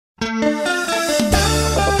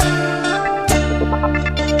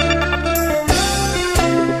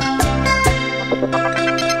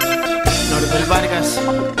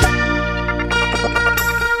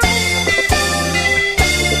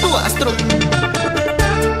Tu astro.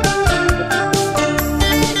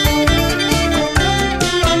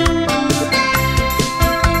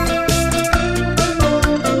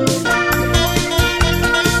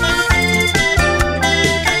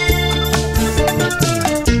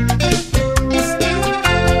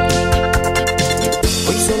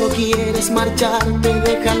 Quieres marcharte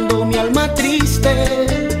dejando mi alma triste,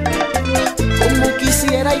 como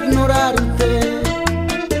quisiera ignorarte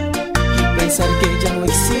y pensar que ya no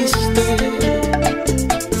existe.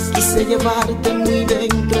 Quise llevarte muy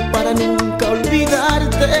dentro para nunca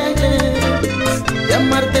olvidarte. De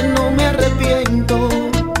amarte no me arrepiento,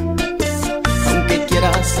 aunque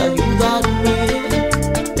quieras ayudarme,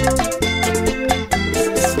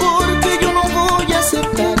 porque yo no voy a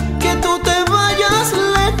aceptar que tú te vayas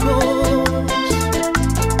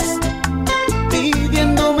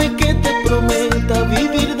pidiéndome que te prometa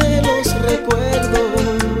vivir de los recuerdos.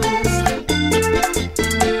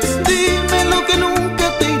 Dime lo que nunca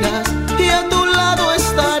te irás y a tu lado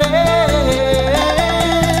estaré,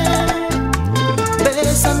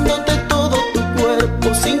 besándote todo tu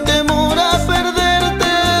cuerpo sin temor a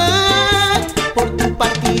perderte. Por tu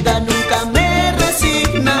partida nunca me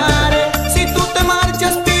resignaré. Si tú te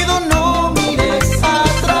marchas pido no mires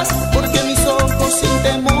atrás, porque mis ojos sin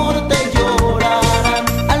temor te llorarán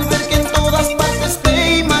al ver que en todas partes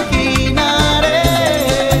te imaginaré.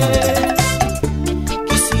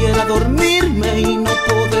 Quisiera dormirme y no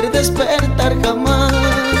poder despertar jamás,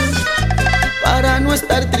 para no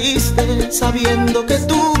estar triste sabiendo que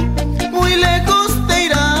tú muy lejos te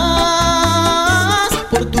irás.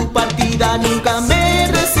 Por tu partida nunca me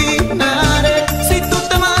resignaré. Si tú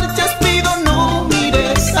te marchas pido no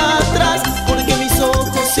mires atrás, porque mis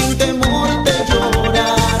ojos sin temor te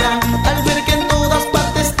llorarán al ver que en todas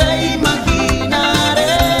partes te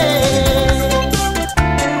imaginaré.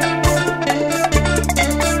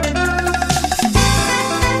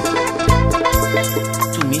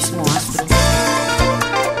 Tu mismo astro.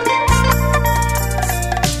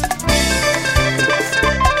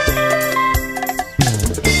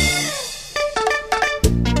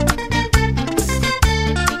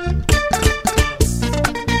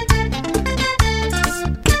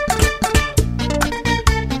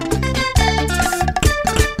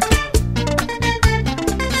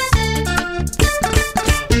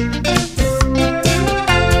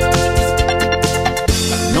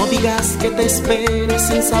 Que te esperes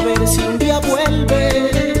sin saber si un día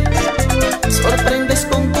vuelves. Sorprendes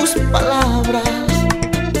con tus palabras,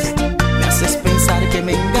 me haces pensar que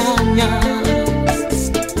me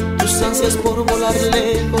engañas. Tus ansias por volar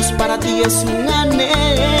lejos para ti es un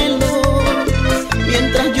anhelo,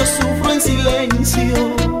 mientras yo sufro en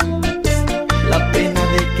silencio la pena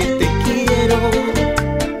de que te quiero.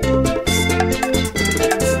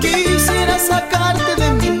 Quisiera sacarte de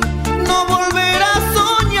mí, no volver a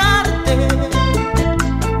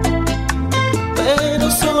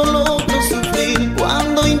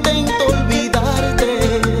cuando intento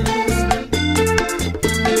olvidarte.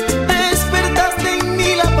 Despertaste en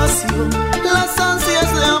mí la pasión, las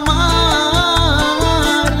ansias de amarte.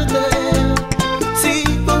 Si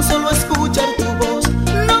con solo escuchar tu voz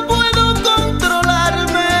no puedo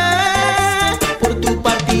controlarme. Por tu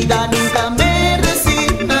partida nunca me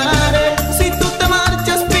resignaré. Si tú te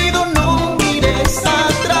marchas pido no mires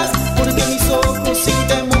atrás, porque mis ojos sin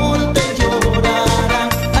temor te llorarán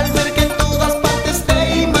al ver que en todas partes te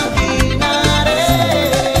imaginaré.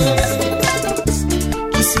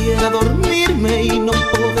 Quisiera dormirme y no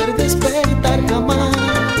poder despertar jamás,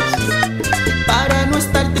 para no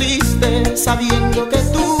estar triste sabiendo que